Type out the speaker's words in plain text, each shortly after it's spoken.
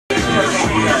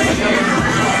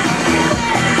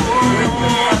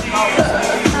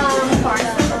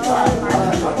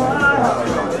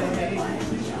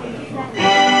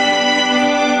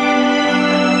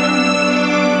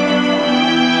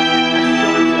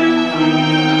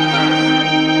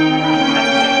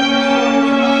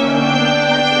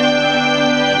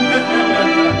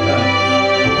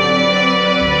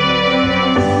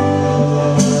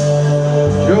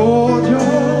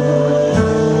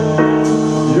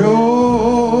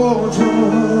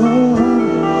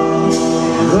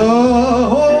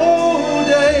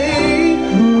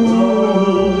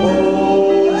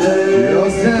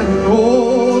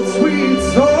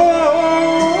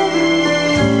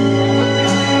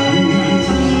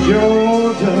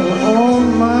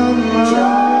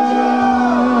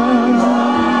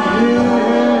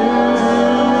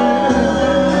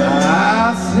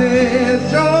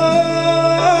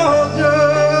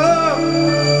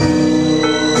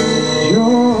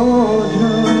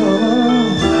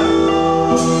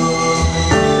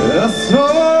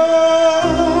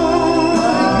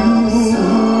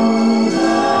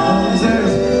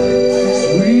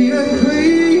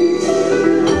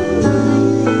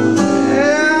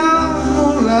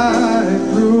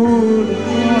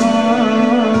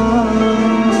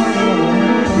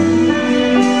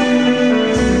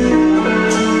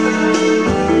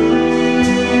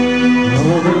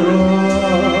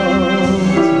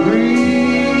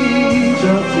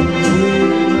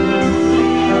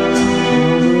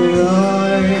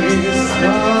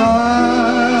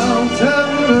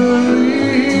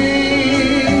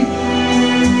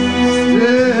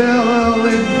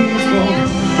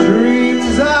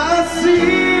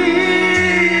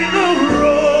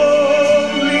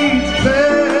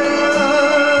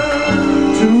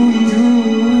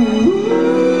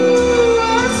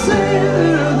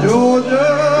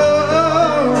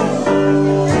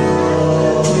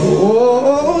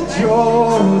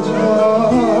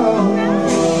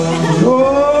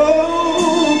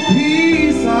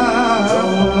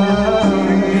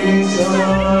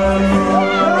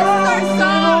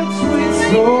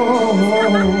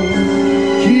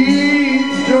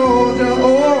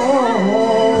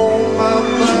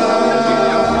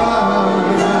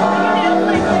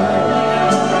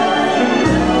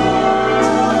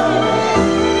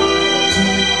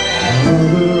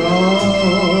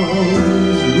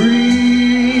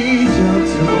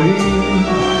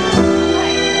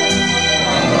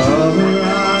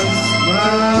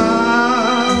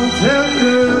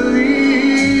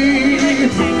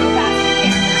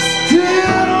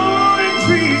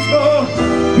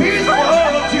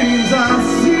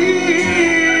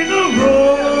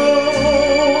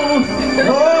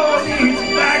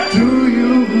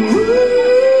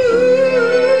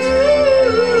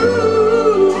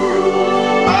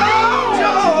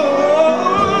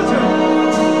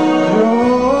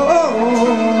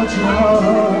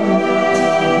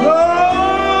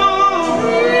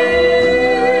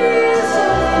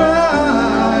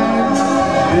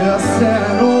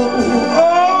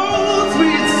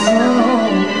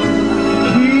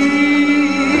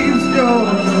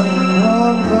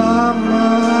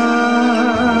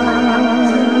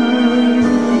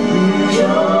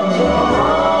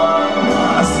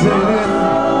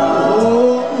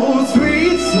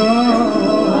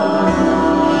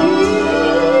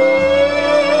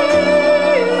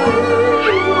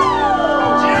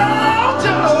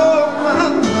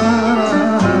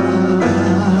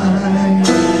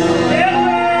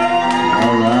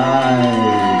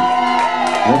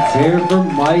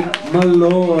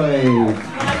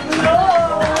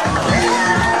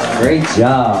Great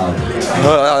job.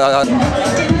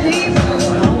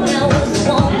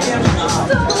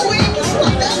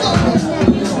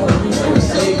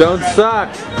 Don't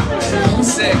suck.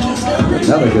 Sick.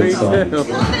 Another good song.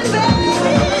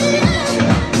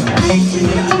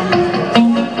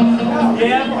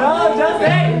 Yeah, no, just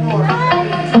hey.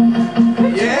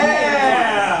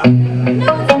 Yeah.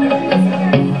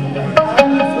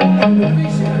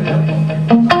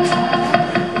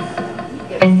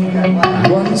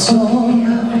 One song,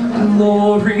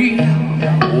 glory.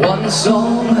 One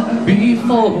song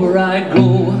before I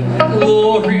go,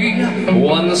 glory.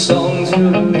 One song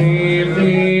to leave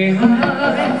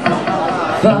behind.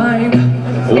 Find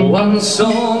one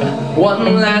song,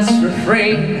 one last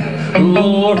refrain.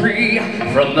 Glory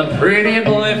from the pretty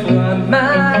boy front man.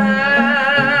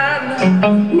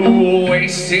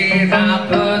 Wasted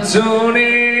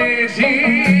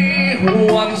opportunity.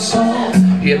 One song,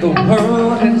 hear the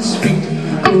world at his feet.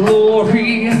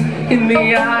 Glory in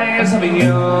the eyes of a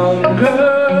young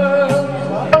girl.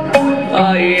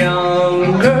 A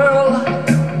young girl.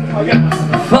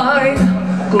 Find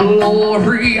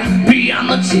glory beyond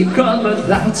the cheap colored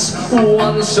lights.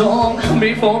 One song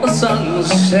before the sun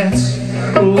sets.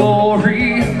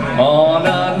 Glory on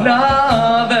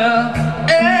another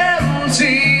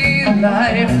empty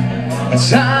life.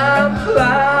 Time flies,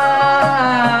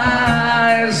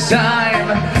 time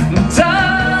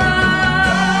dies.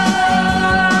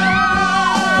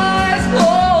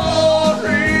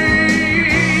 Glory,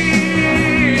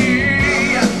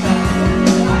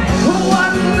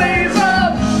 one blaze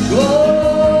of glory,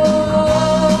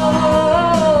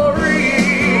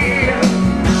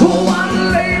 one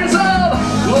blaze of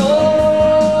glory,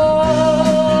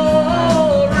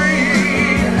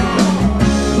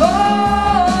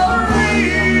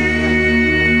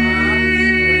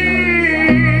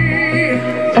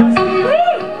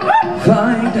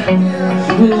 find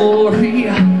glory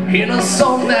in a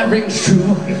song that rings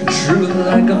true, true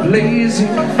like a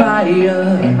blazing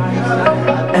fire,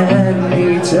 an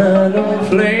eternal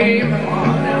flame.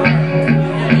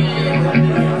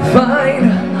 Find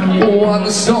one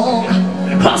song,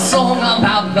 a song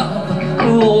about love,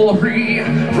 glory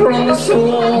from the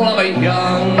soul of a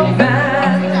young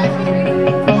man,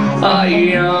 a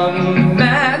young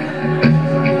man.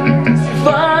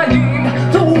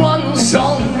 Find the one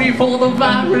song before the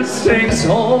virus takes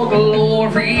all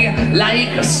glory,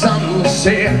 like a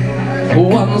sunset.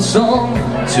 One song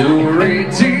to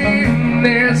redeem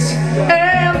this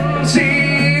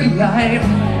empty life.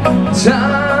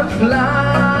 Time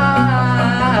flies,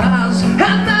 and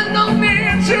there's no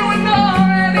need to ignore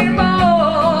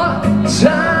anymore.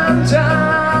 Time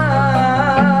dies.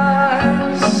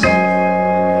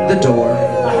 The door.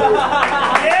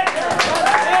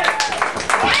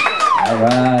 All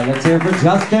right, let's hear it for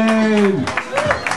Justin.